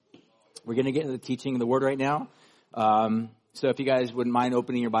We're going to get into the teaching of the Word right now. So if you guys wouldn't mind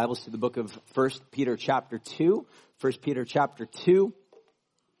opening your Bibles to the book of 1 Peter chapter 2. 1 Peter chapter 2.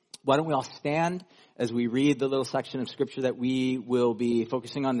 Why don't we all stand as we read the little section of Scripture that we will be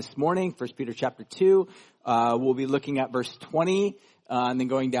focusing on this morning. 1 Peter chapter 2. We'll be looking at verse 20 and then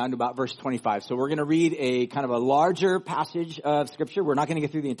going down to about verse 25. So we're going to read a kind of a larger passage of Scripture. We're not going to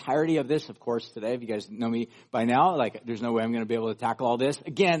get through the entirety of this, of course, today. If you guys know me by now, there's no way I'm going to be able to tackle all this.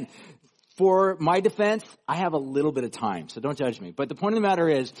 Again, for my defense, I have a little bit of time, so don't judge me. But the point of the matter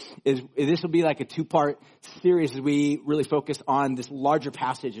is this will be like a two-part series as we really focus on this larger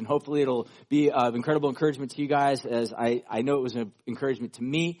passage, and hopefully it'll be of incredible encouragement to you guys, as I know it was an encouragement to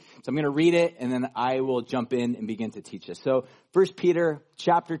me. So I'm going to read it, and then I will jump in and begin to teach us. So 1 Peter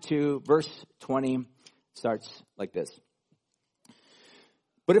chapter 2, verse 20 starts like this.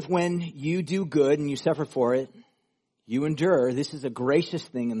 But if when you do good and you suffer for it, you endure, this is a gracious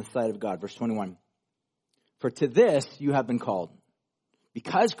thing in the sight of God. Verse 21. For to this you have been called,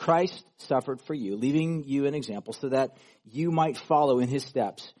 because Christ suffered for you, leaving you an example so that you might follow in his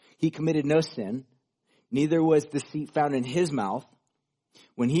steps. He committed no sin, neither was deceit found in his mouth.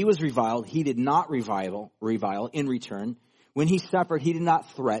 When he was reviled, he did not revile in return. When he suffered, he did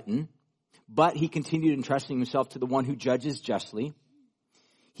not threaten, but he continued entrusting himself to the one who judges justly.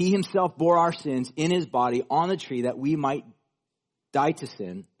 He himself bore our sins in his body on the tree that we might die to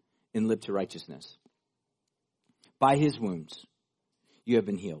sin and live to righteousness. By his wounds you have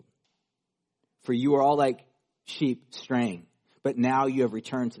been healed. For you are all like sheep straying, but now you have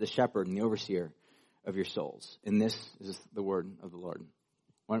returned to the shepherd and the overseer of your souls. And this is the word of the Lord.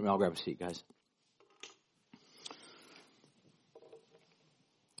 Why don't we all grab a seat, guys?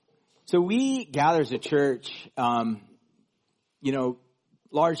 So we gather as a church,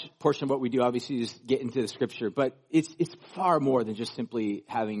 large portion of what we do obviously is get into the Scripture, but it's far more than just simply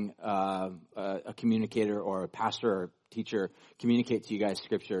having a communicator or a pastor or teacher communicate to you guys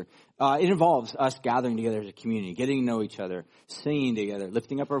Scripture. It involves us gathering together as a community, getting to know each other, singing together,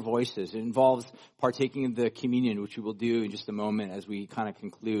 lifting up our voices. It involves partaking of the communion, which we will do in just a moment as we kind of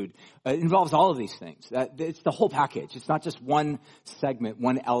conclude. It involves all of these things. It's the whole package. It's not just one segment,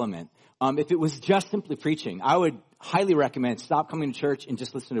 one element. If it was just simply preaching, I would highly recommend stop coming to church and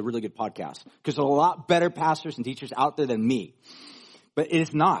just listen to a really good podcast, because there are a lot better pastors and teachers out there than me. But it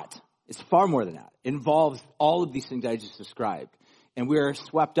is not. It's far more than that. It involves all of these things I just described. And we are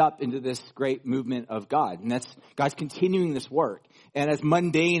swept up into this great movement of God. And that's God's continuing this work. And as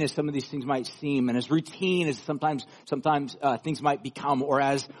mundane as some of these things might seem, and as routine as sometimes things might become, or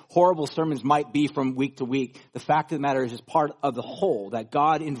as horrible sermons might be from week to week, the fact of the matter is it's part of the whole, that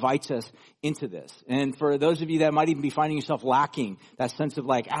God invites us into this. And for those of you that might even be finding yourself lacking that sense of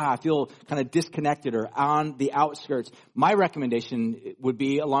I feel kind of disconnected or on the outskirts, my recommendation would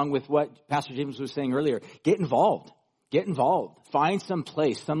be, along with what Pastor James was saying earlier, get involved. Get involved. Find some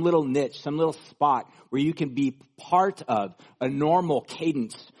place, some little niche, some little spot where you can be part of a normal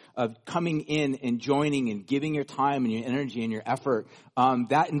cadence of coming in and joining and giving your time and your energy and your effort.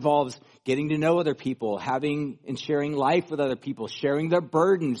 That involves getting to know other people, having and sharing life with other people, sharing their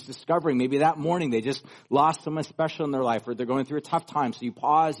burdens, discovering maybe that morning they just lost someone special in their life, or they're going through a tough time. So you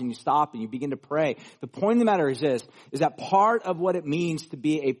pause and you stop and you begin to pray. The point of the matter is this, is that part of what it means to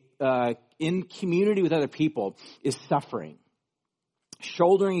be in community with other people is suffering.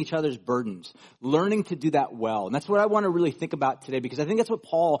 Shouldering each other's burdens, learning to do that well. And that's what I want to really think about today, because I think that's what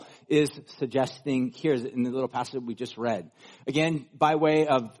Paul is suggesting here in the little passage that we just read. Again, by way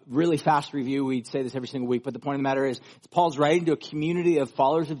of really fast review, we'd say this every single week, but the point of the matter is Paul's writing to a community of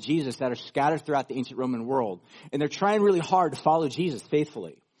followers of Jesus that are scattered throughout the ancient Roman world. And they're trying really hard to follow Jesus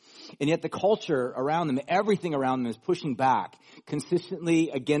faithfully. And yet the culture around them, everything around them is pushing back consistently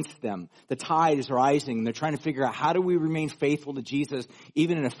against them. The tide is rising, and they're trying to figure out, how do we remain faithful to Jesus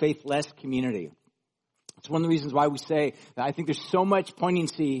even in a faithless community? It's one of the reasons why we say that I think there's so much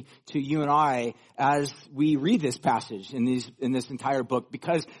poignancy to you and I as we read this passage in this entire book,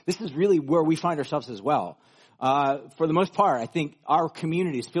 because this is really where we find ourselves as well. For the most part, I think our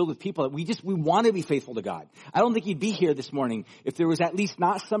community is filled with people that we want to be faithful to God. I don't think you'd be here this morning if there was at least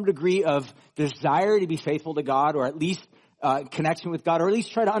not some degree of desire to be faithful to God, or at least connection with God, or at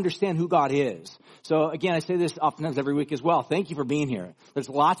least try to understand who God is. So again, I say this oftentimes every week as well. Thank you for being here. There's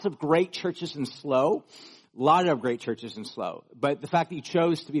lots of great churches in Slow. A lot of great churches in Slow. But the fact that you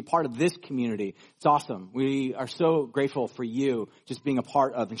chose to be part of this community, it's awesome. We are so grateful for you just being a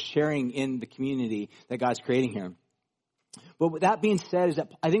part of and sharing in the community that God's creating here. But with that being said, is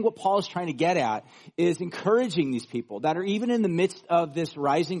that I think what Paul is trying to get at is encouraging these people that are even in the midst of this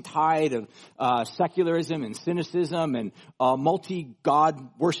rising tide of secularism and cynicism and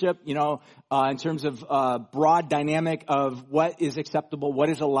multi-God worship, in terms of broad dynamic of what is acceptable, what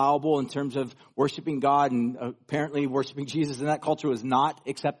is allowable in terms of worshiping God, and apparently worshiping Jesus in that culture was not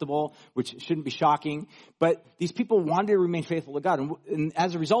acceptable, which shouldn't be shocking. But these people wanted to remain faithful to God. And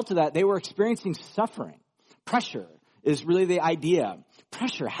as a result of that, they were experiencing suffering, pressure. Is really the idea.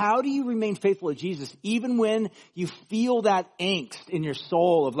 Pressure. How do you remain faithful to Jesus even when you feel that angst in your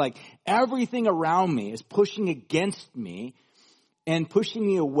soul of like everything around me is pushing against me and pushing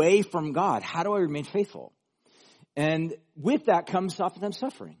me away from God? How do I remain faithful? And with that comes oftentimes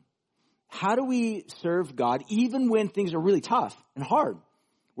suffering. How do we serve God even when things are really tough and hard?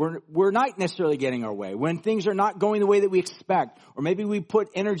 We're not necessarily getting our way. When things are not going the way that we expect, or maybe we put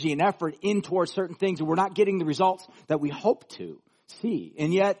energy and effort in towards certain things and we're not getting the results that we hope to see.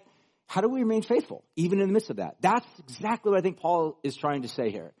 And yet, how do we remain faithful even in the midst of that? That's exactly what I think Paul is trying to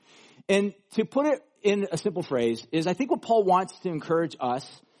say here. And to put it in a simple phrase is I think what Paul wants to encourage us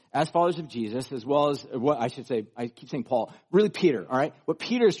as followers of Jesus, as well as what I should say, I keep saying Paul, really Peter, all right? What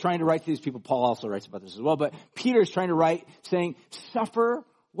Peter is trying to write to these people, Paul also writes about this as well, but Peter is trying to write saying, suffer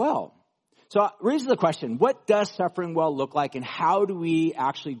well. So raises the question, what does suffering well look like, and how do we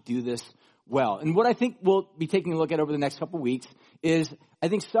actually do this well? And what I think we'll be taking a look at over the next couple of weeks is I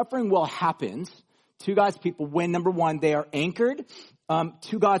think suffering well happens to God's people when, number one, they are anchored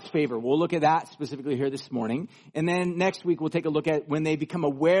to God's favor. We'll look at that specifically here this morning. And then next week, we'll take a look at when they become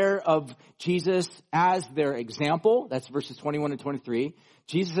aware of Jesus as their example. That's verses 21 and 23.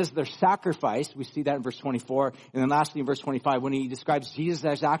 Jesus as their sacrifice. We see that in verse 24. And then lastly, in verse 25, when he describes Jesus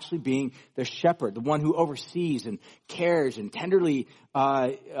as actually being their shepherd, the one who oversees and cares and tenderly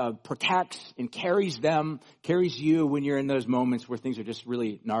protects and carries you when you're in those moments where things are just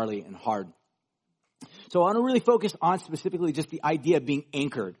really gnarly and hard. So I want to really focus on specifically just the idea of being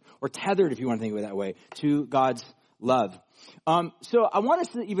anchored or tethered, if you want to think of it that way, to God's love. So I want us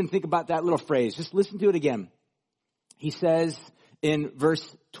to even think about that little phrase. Just listen to it again. He says in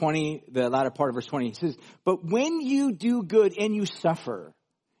verse 20, the latter part of verse 20, he says, but when you do good and you suffer,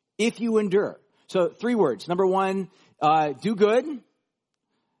 if you endure. So 3 words. Number 1, do good,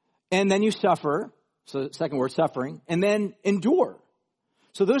 and then you suffer. So second word, suffering, and then endure.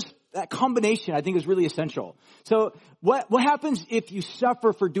 So that combination, I think, is really essential. So what happens if you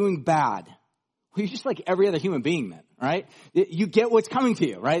suffer for doing bad? Well, you're just like every other human being then, right? You get what's coming to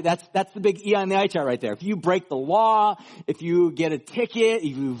you, right? That's the big E on the eye chart right there. If you break the law, if you get a ticket,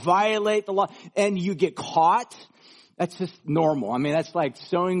 if you violate the law, and you get caught, that's just normal. I mean, that's like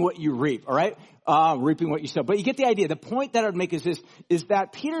sowing what you reap, all right? Reaping what you sow. But you get the idea. The point that I would make is this, is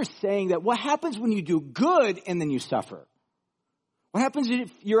that Peter's saying that what happens when you do good and then you suffer? What happens if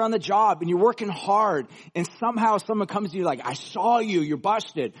you're on the job and you're working hard and somehow someone comes to you like, I saw you, you're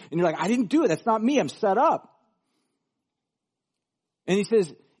busted. And you're like, I didn't do it. That's not me. I'm set up. And he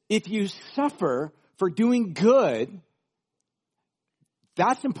says, if you suffer for doing good,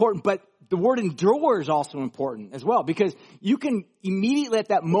 that's important. But the word endure is also important as well, because you can immediately at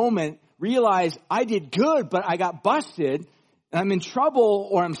that moment realize I did good, but I got busted and I'm in trouble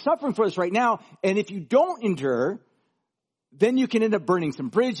or I'm suffering for this right now. And if you don't endure, then you can end up burning some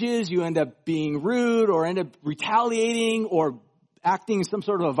bridges, you end up being rude or end up retaliating or acting in some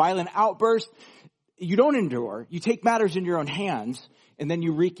sort of a violent outburst. You don't endure. You take matters in your own hands, and then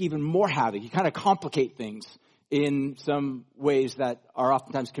you wreak even more havoc. You kind of complicate things in some ways that are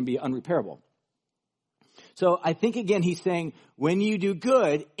oftentimes can be unrepairable. So I think, again, he's saying when you do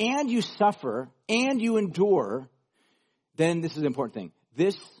good and you suffer and you endure, then this is the important thing.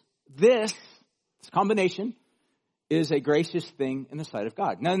 This combination is a gracious thing in the sight of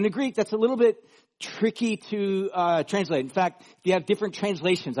God. Now, in the Greek, that's a little bit tricky to translate. In fact, if you have different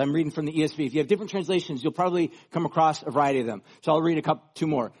translations, I'm reading from the ESV. If you have different translations, you'll probably come across a variety of them. So I'll read two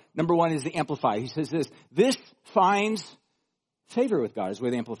more. Number 1 is the Amplified. He says this finds favor with God, is the way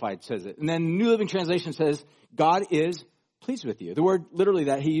the Amplified says it. And then New Living Translation says, God is pleased with you. The word literally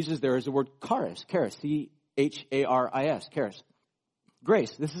that he uses there is the word charis, C-H-A-R-I-S, charis.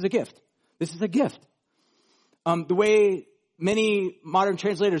 Grace. This is a gift. This is a gift. The way many modern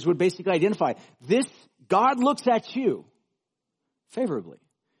translators would basically identify this, God looks at you favorably.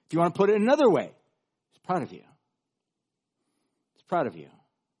 If you want to put it another way, he's proud of you. He's proud of you.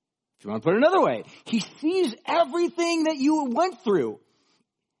 If you want to put it another way, he sees everything that you went through.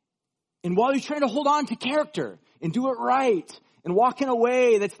 And while you're trying to hold on to character and do it right and walk in a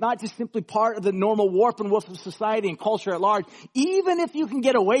way that's not just simply part of the normal warp and woof of society and culture at large, even if you can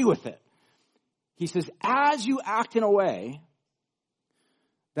get away with it, He says, as you act in a way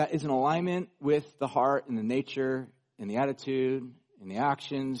that is in alignment with the heart and the nature and the attitude and the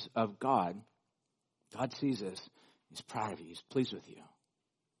actions of God, God sees this. He's proud of you. He's pleased with you.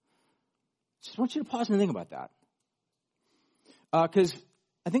 Just want you to pause and think about that. Because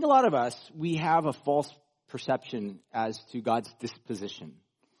I think a lot of us, we have a false perception as to God's disposition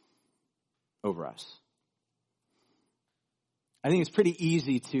over us. I think it's pretty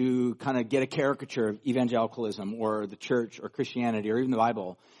easy to kind of get a caricature of evangelicalism or the church or Christianity or even the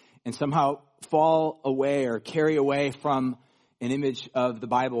Bible and somehow fall away or carry away from an image of the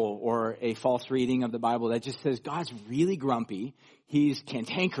Bible or a false reading of the Bible that just says God's really grumpy. He's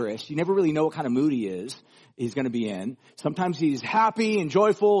cantankerous. You never really know what kind of mood he's going to be in. Sometimes he's happy and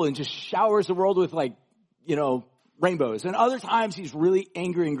joyful and just showers the world with rainbows. And other times he's really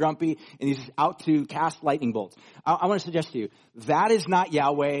angry and grumpy and he's out to cast lightning bolts. I want to suggest to you, that is not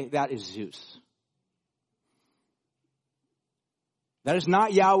Yahweh, that is Zeus. That is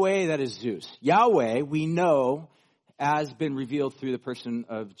not Yahweh, that is Zeus. Yahweh, we know, has been revealed through the person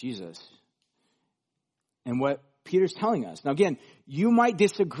of Jesus. And what Peter's telling us. Now again, you might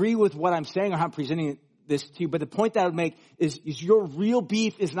disagree with what I'm saying or how I'm presenting this to you, but the point that I would make is your real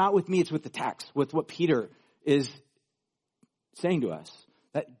beef is not with me, it's with the text, with what Peter is saying to us.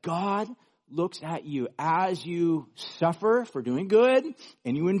 That God looks at you as you suffer for doing good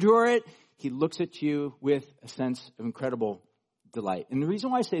and you endure it. He looks at you with a sense of incredible delight. And the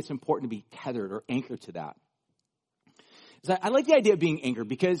reason why I say it's important to be tethered or anchored to that is I like the idea of being anchored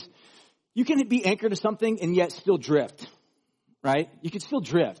because you can be anchored to something and yet still drift, right? You can still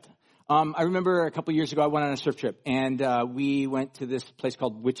drift. I remember a couple years ago, I went on a surf trip, and we went to this place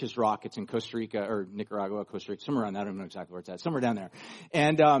called Witches Rock. It's in Costa Rica, or Nicaragua, Costa Rica, somewhere around there. I don't know exactly where it's at. Somewhere down there.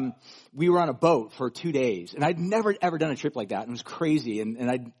 And we were on a boat for 2 days, and I'd never, ever done a trip like that. It was crazy, and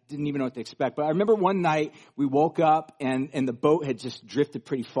I didn't even know what to expect. But I remember one night, we woke up, and the boat had just drifted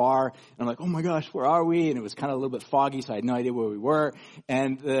pretty far. And I'm like, oh my gosh, where are we? And it was kind of a little bit foggy, so I had no idea where we were.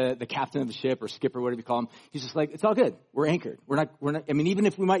 And the captain of the ship, or skipper, whatever you call him, he's just like, it's all good. We're anchored. We're not, I mean, even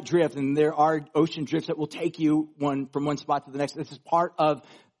if we might drift, and there are ocean drifts that will take you from one spot to the next. This is part of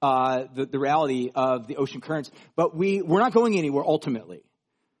the reality of the ocean currents. But we're not going anywhere ultimately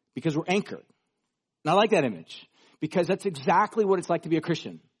because we're anchored. And I like that image because that's exactly what it's like to be a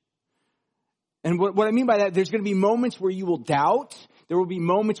Christian. And what I mean by that, there's going to be moments where you will doubt. There will be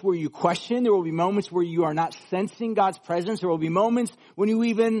moments where you question. There will be moments where you are not sensing God's presence. There will be moments when you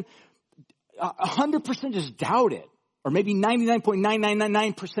even 100% just doubt it. Or maybe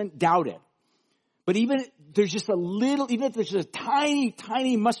 99.9999% doubt it. But even there's just a little, even if there's just a tiny,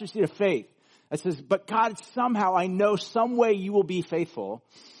 tiny mustard seed of faith that says, but God, somehow I know some way you will be faithful.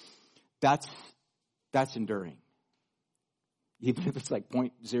 That's enduring. Even if it's like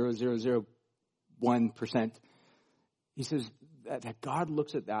 0.0001%. He says that God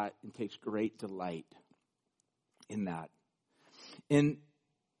looks at that and takes great delight in that. And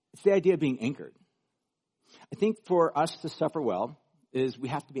it's the idea of being anchored. I think for us to suffer well is we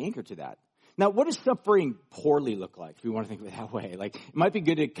have to be anchored to that. Now, what does suffering poorly look like, if we want to think of it that way? Like, it might be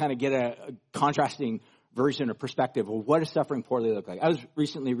good to kind of get a contrasting version or perspective of what does suffering poorly look like. I was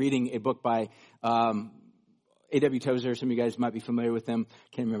recently reading a book by A.W. Tozer. Some of you guys might be familiar with him.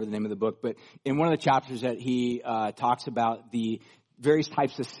 Can't remember the name of the book. But in one of the chapters that he talks about the various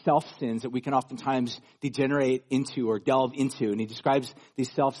types of self-sins that we can oftentimes degenerate into or delve into. And he describes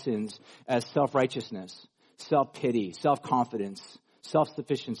these self-sins as self-righteousness, self-pity, self-confidence,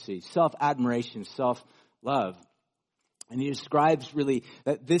 self-sufficiency, self-admiration, self-love. And he describes really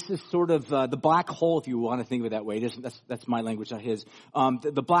that this is sort of the black hole, if you want to think of it that way. That's my language, not his.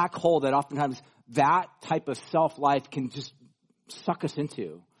 The black hole that oftentimes that type of self-life can just suck us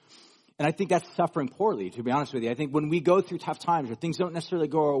into. And I think that's suffering poorly, to be honest with you. I think when we go through tough times or things don't necessarily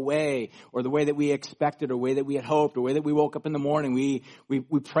go our way or the way that we expected or the way that we had hoped or the way that we woke up in the morning, we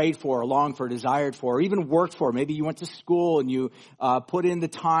prayed for or longed for, desired for, or even worked for. Maybe you went to school and you put in the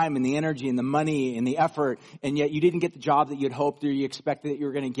time and the energy and the money and the effort, and yet you didn't get the job that you'd hoped or you expected that you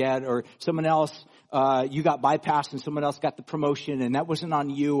were going to get, or someone else, you got bypassed and someone else got the promotion and that wasn't on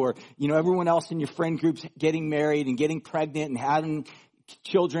you, or, everyone else in your friend group's getting married and getting pregnant and having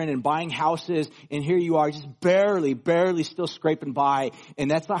children and buying houses, and here you are just barely still scraping by,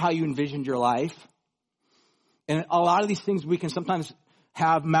 and that's not how you envisioned your life. And a lot of these things we can sometimes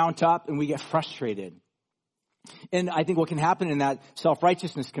have mount up and we get frustrated. And I think what can happen in that,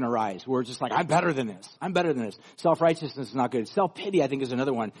 self-righteousness can arise. Where it's just like, I'm better than this. I'm better than this. Self-righteousness is not good. Self-pity, I think, is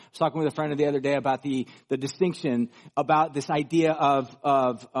another one. I was talking with a friend the other day about the distinction about this idea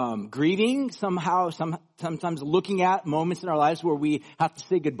of grieving somehow, sometimes looking at moments in our lives where we have to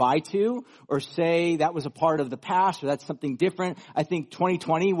say goodbye to, or say that was a part of the past, or that's something different. I think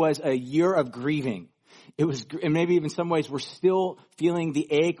 2020 was a year of grieving. It was, and maybe even in some ways we're still feeling the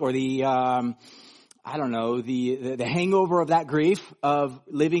ache or the, the hangover of that grief of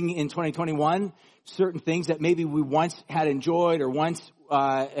living in 2021, certain things that maybe we once had enjoyed or once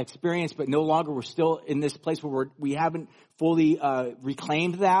experienced, but no longer. We're still in this place where we haven't fully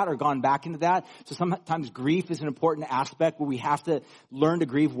reclaimed that or gone back into that. So sometimes grief is an important aspect where we have to learn to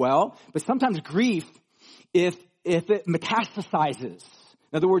grieve well. But sometimes grief, if it metastasizes,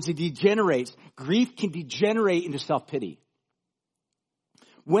 in other words, it degenerates, grief can degenerate into self-pity.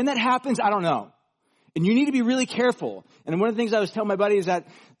 When that happens, I don't know. And you need to be really careful. And one of the things I was telling my buddy is that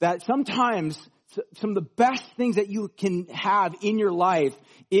sometimes some of the best things that you can have in your life,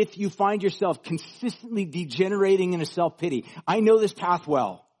 if you find yourself consistently degenerating into self-pity. I know this path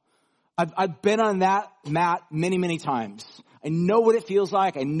well. I've been on that mat many, many times. I know what it feels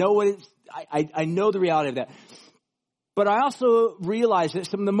like. I know I know the reality of that. But I also realize that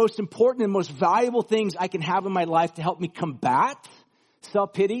some of the most important and most valuable things I can have in my life to help me combat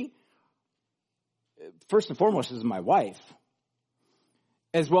self-pity, first and foremost, is my wife,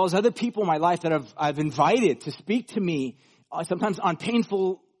 as well as other people in my life that I've invited to speak to me, sometimes on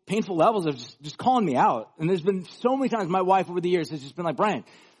painful levels of just calling me out. And there's been so many times my wife over the years has just been like, Brian,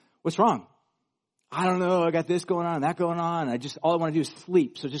 what's wrong? I don't know. I got this going on, that going on. All I want to do is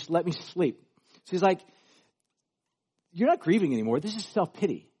sleep. So just let me sleep. She's like, you're not grieving anymore. This is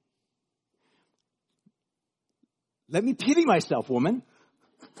self-pity. Let me pity myself, woman.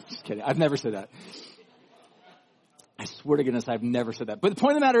 Just kidding. I've never said that. I swear to goodness, I've never said that. But the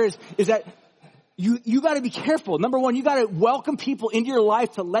point of the matter is that you got to be careful. Number one, you got to welcome people into your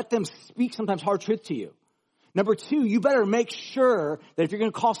life to let them speak sometimes hard truth to you. Number two, you better make sure that if you're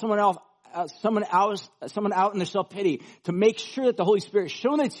going to call someone out in their self-pity, to make sure that the Holy Spirit has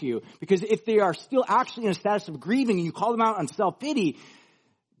shown it to you. Because if they are still actually in a status of grieving and you call them out on self-pity,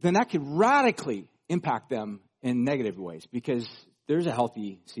 then that could radically impact them in negative ways, because there's a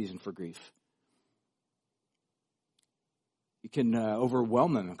healthy season for grief. You can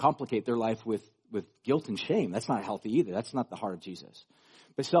overwhelm them and complicate their life with guilt and shame. That's not healthy either. That's not the heart of Jesus.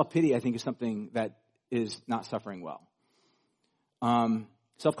 But self-pity, I think, is something that is not suffering well.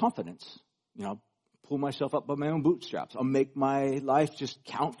 Self-confidence, pull myself up by my own bootstraps. I'll make my life just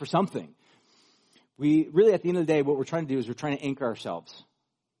count for something. We really, at the end of the day, what we're trying to do is we're trying to anchor ourselves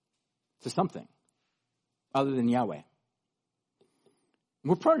to something other than Yahweh.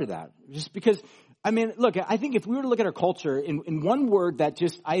 We're part of that. Just because, look, I think if we were to look at our culture in one word that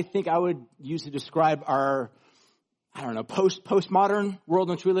I think I would use to describe our, postmodern world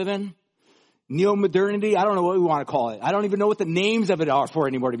in which we live in, neo-modernity, I don't know what we want to call it. I don't even know what the names of it are for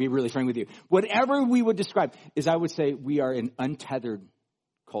anymore, to be really frank with you. Whatever we would describe is, I would say, we are an untethered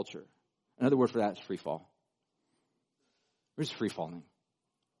culture. Another word for that is free fall. We're just free falling.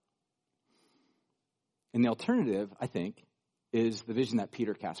 And the alternative, I think, is the vision that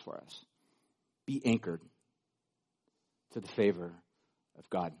Peter cast for us. Be anchored to the favor of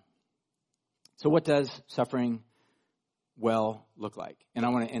God. So what does suffering well look like? And I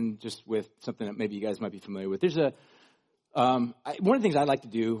want to end just with something that maybe you guys might be familiar with. There's one of the things I like to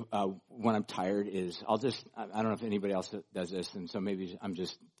do when I'm tired is I don't know if anybody else does this, and so maybe I'm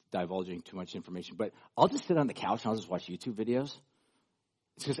just divulging too much information, but I'll just sit on the couch and I'll just watch YouTube videos.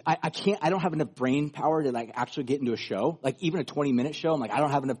 It's because I don't have enough brain power to actually get into a show, even a 20-minute show. I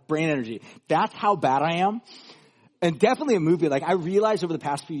don't have enough brain energy. That's how bad I am. And definitely a movie. I realized over the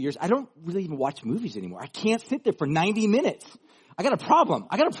past few years, I don't really even watch movies anymore. I can't sit there for 90 minutes. I got a problem.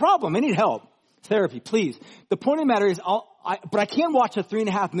 I need help. Therapy, please. The point of the matter is, but I can watch a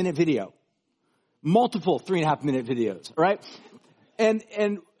 3.5-minute video. Multiple 3.5-minute videos, all right? And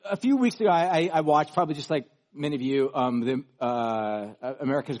a few weeks ago, I watched, probably just like many of you,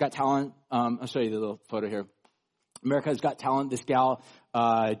 America's Got Talent. I'll show you the little photo here. America's Got Talent. This gal,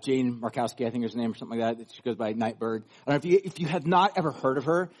 Jane Markowski, I think is her name or something like that. She goes by Nightbird. I don't know if you have not ever heard of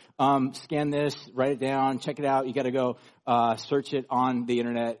her, scan this, write it down, check it out. You got to go search it on the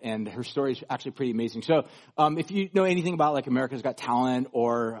internet, and her story is actually pretty amazing. So if you know anything about America's Got Talent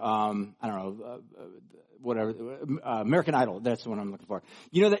or whatever, American Idol. That's the one I'm looking for.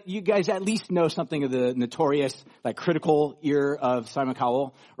 You know that you guys at least know something of the notorious, like, critical ear of Simon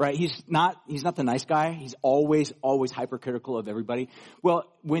Cowell, right? He's not the nice guy. He's always hypercritical of everybody. Well,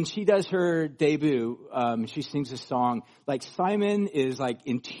 when she does her debut, she sings this song, like, Simon is, like,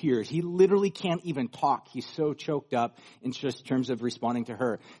 in tears. He literally can't even talk. He's so choked up in just terms of responding to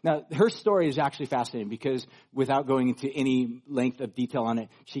her. Now, her story is actually fascinating because without going into any length of detail on it,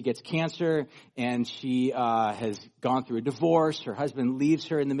 she gets cancer and she has gone through a divorce. Her husband leaves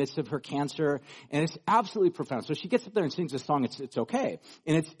her in the midst of her cancer, and it's absolutely profound. So she gets up there and sings this song, It's Okay.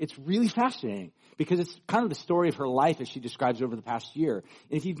 And it's really fascinating because it's kind of the story of her life as she describes over the past year.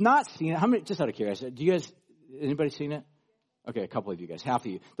 And if you've not seen it, how many, just out of curiosity, anybody seen it? Okay, a couple of you guys, half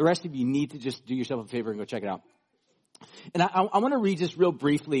of you. The rest of you need to just do yourself a favor and go check it out. And I want to read just real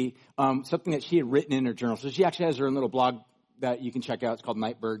briefly something that she had written in her journal. So she actually has her own little blog that you can check out. It's called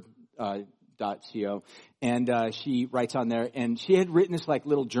nightbird.co. And she writes on there. And she had written this like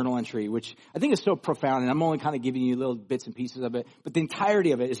little journal entry, which I think is so profound. And I'm only kind of giving you little bits and pieces of it. But the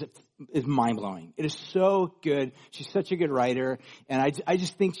entirety of it is mind-blowing. It is so good. She's such a good writer. And I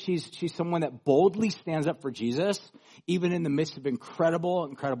just think she's someone that boldly stands up for Jesus, even in the midst of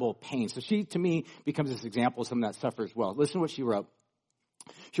incredible pain. So she, to me, becomes this example of someone that suffers well. Listen to what she wrote.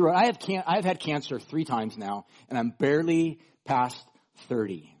 She wrote, I've had cancer 3 times now, and I'm barely past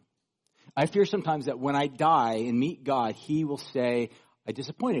 30. I fear sometimes that when I die and meet God, he will say, I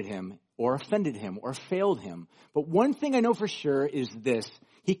disappointed him or offended him or failed him. But one thing I know for sure is this.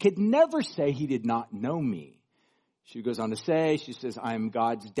 He could never say he did not know me. She goes on to say, she says, I'm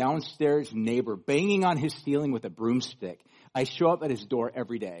God's downstairs neighbor banging on his ceiling with a broomstick. I show up at his door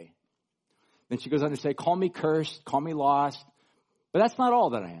every day. Then she goes on to say, call me cursed, call me lost. But that's not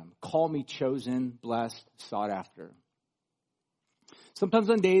all that I am. Call me chosen, blessed, sought after. Sometimes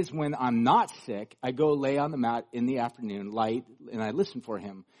on days when I'm not sick, I go lay on the mat in the afternoon light and I listen for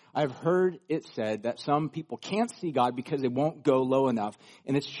him. I've heard it said that some people can't see God because they won't go low enough.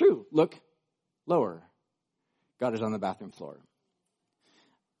 And it's true. Look lower. God is on the bathroom floor.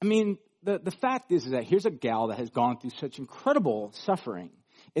 I mean, the fact is that here's a gal that has gone through such incredible suffering.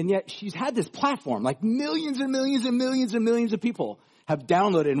 And yet she's had this platform, like millions and millions and millions and millions of people have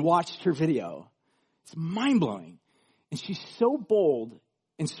downloaded and watched her video. It's mind-blowing. And she's so bold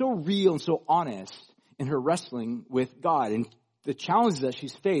and so real and so honest in her wrestling with God and the challenges that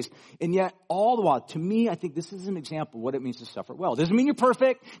she's faced. And yet, all the while, to me, I think this is an example of what it means to suffer well. Doesn't mean you're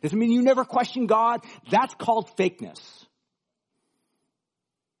perfect. Doesn't mean you never question God. That's called fakeness.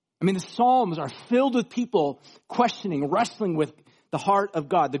 I mean, the Psalms are filled with people questioning, wrestling with the heart of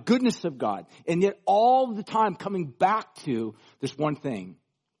God, the goodness of God. And yet, all the time coming back to this one thing.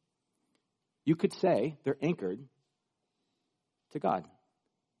 You could say they're anchored to God.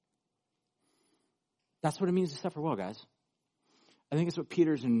 That's what it means to suffer well, guys. I think it's what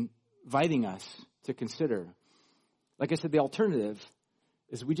Peter's inviting us to consider. Like I said, the alternative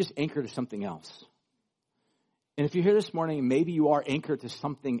is we just anchor to something else. And if you're here this morning and maybe you are anchored to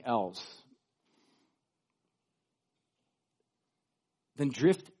something else, then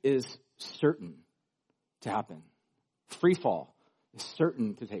drift is certain to happen. Free fall is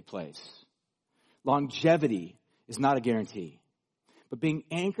certain to take place. Longevity is not a guarantee. But being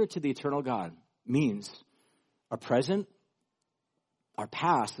anchored to the eternal God means our present, our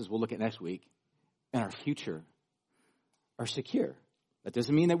past, as we'll look at next week, and our future are secure. That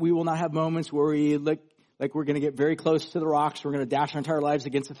doesn't mean that we will not have moments where we look like we're going to get very close to the rocks, we're going to dash our entire lives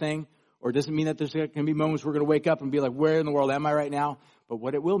against a thing. Or it doesn't mean that there's going to be moments we're going to wake up and be like, where in the world am I right now? But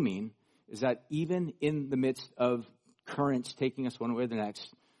what it will mean is that even in the midst of currents taking us one way or the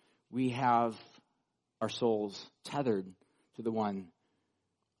next, we have our souls tethered to the one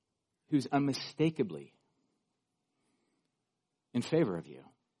who's unmistakably in favor of you.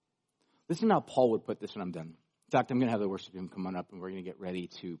 Listen to how Paul would put this when I'm done. In fact, I'm going to have the worship team come on up and we're going to get ready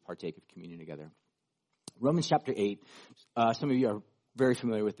to partake of communion together. Romans chapter 8. Some of you are very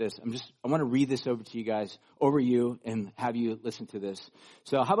familiar with this. I want to read this over you, and have you listen to this.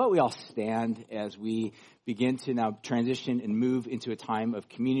 So how about we all stand as we begin to now transition and move into a time of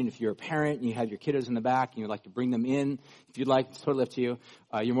communion. If you're a parent and you have your kiddos in the back and you'd like to bring them in, if you'd like, it's totally up to you.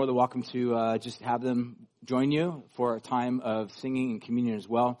 You're more than welcome to just have them join you for a time of singing and communion as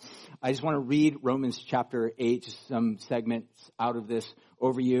well. I just want to read Romans chapter 8, just some segments out of this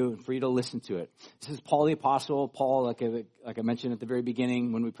over you and for you to listen to it. This is Paul the Apostle. Paul, like I mentioned at the very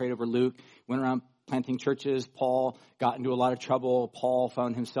beginning when we prayed over Luke, went around planting churches. Paul got into a lot of trouble. Paul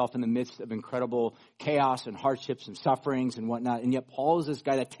found himself in the midst of incredible chaos and hardships and sufferings and whatnot. And yet Paul is this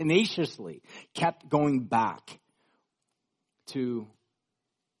guy that tenaciously kept going back to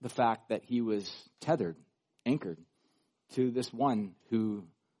the fact that he was tethered anchored to this one who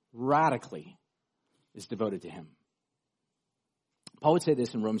radically is devoted to him. Paul would say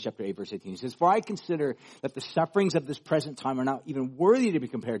this in Romans chapter 8, verse 18. He says, "For I consider that the sufferings of this present time are not even worthy to be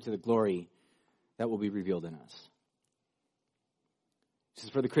compared to the glory that will be revealed in us." He says,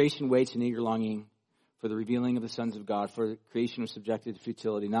 "For the creation waits in eager longing for the revealing of the sons of God. For the creation was subjected to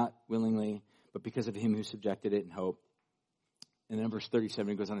futility, not willingly, but because of him who subjected it in hope." And then in verse 37,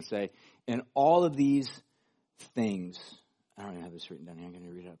 he goes on to say, "And all of these things," I don't even have this written down here, I'm going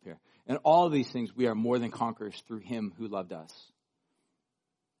to read it up here. "And all of these things we are more than conquerors through him who loved us.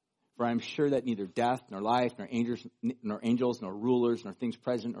 For I am sure that neither death, nor life, nor angels, nor rulers, nor things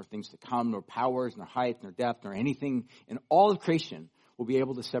present, nor things to come, nor powers, nor height, nor depth, nor anything in all of creation will be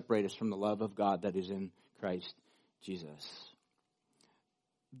able to separate us from the love of God that is in Christ Jesus."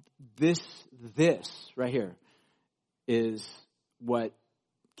 This right here is what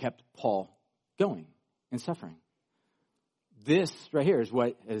kept Paul going and suffering. This right here is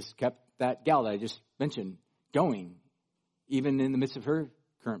what has kept that gal that I just mentioned going, even in the midst of her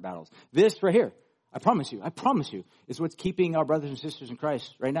current battles. This right here, I promise you, is what's keeping our brothers and sisters in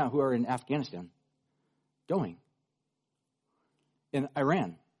Christ right now who are in Afghanistan going. In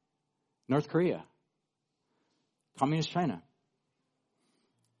Iran, North Korea, Communist China.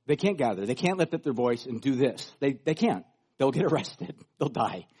 They can't gather. They can't lift up their voice and do this. They can't. They'll get arrested. They'll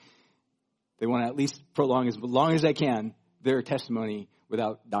die. They want to at least prolong as long as they can their testimony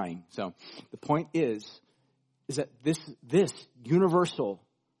without dying. So the point is that this universal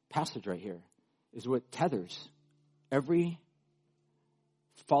passage right here is what tethers every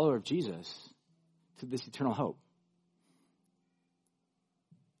follower of Jesus to this eternal hope.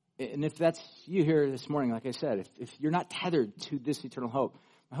 And if that's you here this morning, like I said, if you're not tethered to this eternal hope,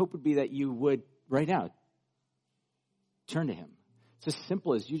 my hope would be that you would right now turn to him. It's as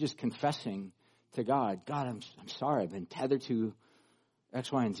simple as you just confessing to God, "God, I'm sorry, I've been tethered to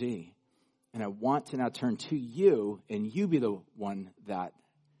X, Y, and Z. And I want to now turn to you, and you be the one that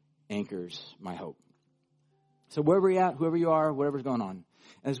anchors my hope." So wherever you're at, whoever you are, whatever's going on,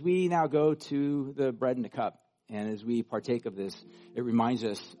 as we now go to the bread and the cup, and as we partake of this, it reminds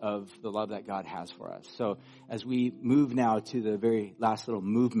us of the love that God has for us. So as we move now to the very last little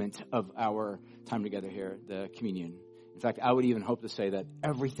movement of our time together here, the communion. In fact, I would even hope to say that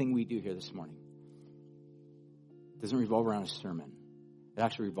everything we do here this morning doesn't revolve around a sermon. It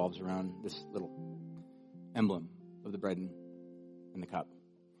actually revolves around this little emblem of the bread and the cup.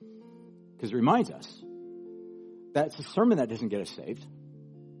 Because it reminds us that it's a sermon that doesn't get us saved.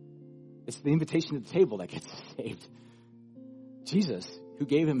 It's the invitation to the table that gets us saved. Jesus, who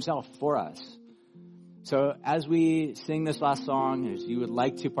gave himself for us. So as we sing this last song, as you would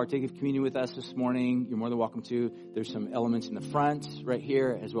like to partake of communion with us this morning, you're more than welcome to. There's some elements in the front right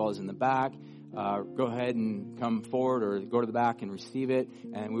here as well as in the back. Go ahead and come forward or go to the back and receive it,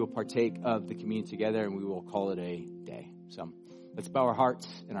 and we will partake of the communion together, and we will call it a day. So let's bow our hearts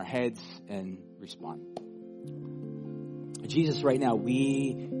and our heads and respond. Jesus, right now,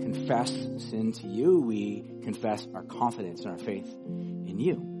 we confess sin to you. We confess our confidence and our faith in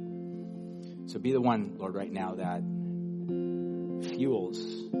you. So be the one, Lord, right now that fuels,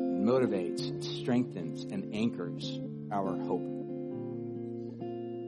 motivates, strengthens, and anchors our hope.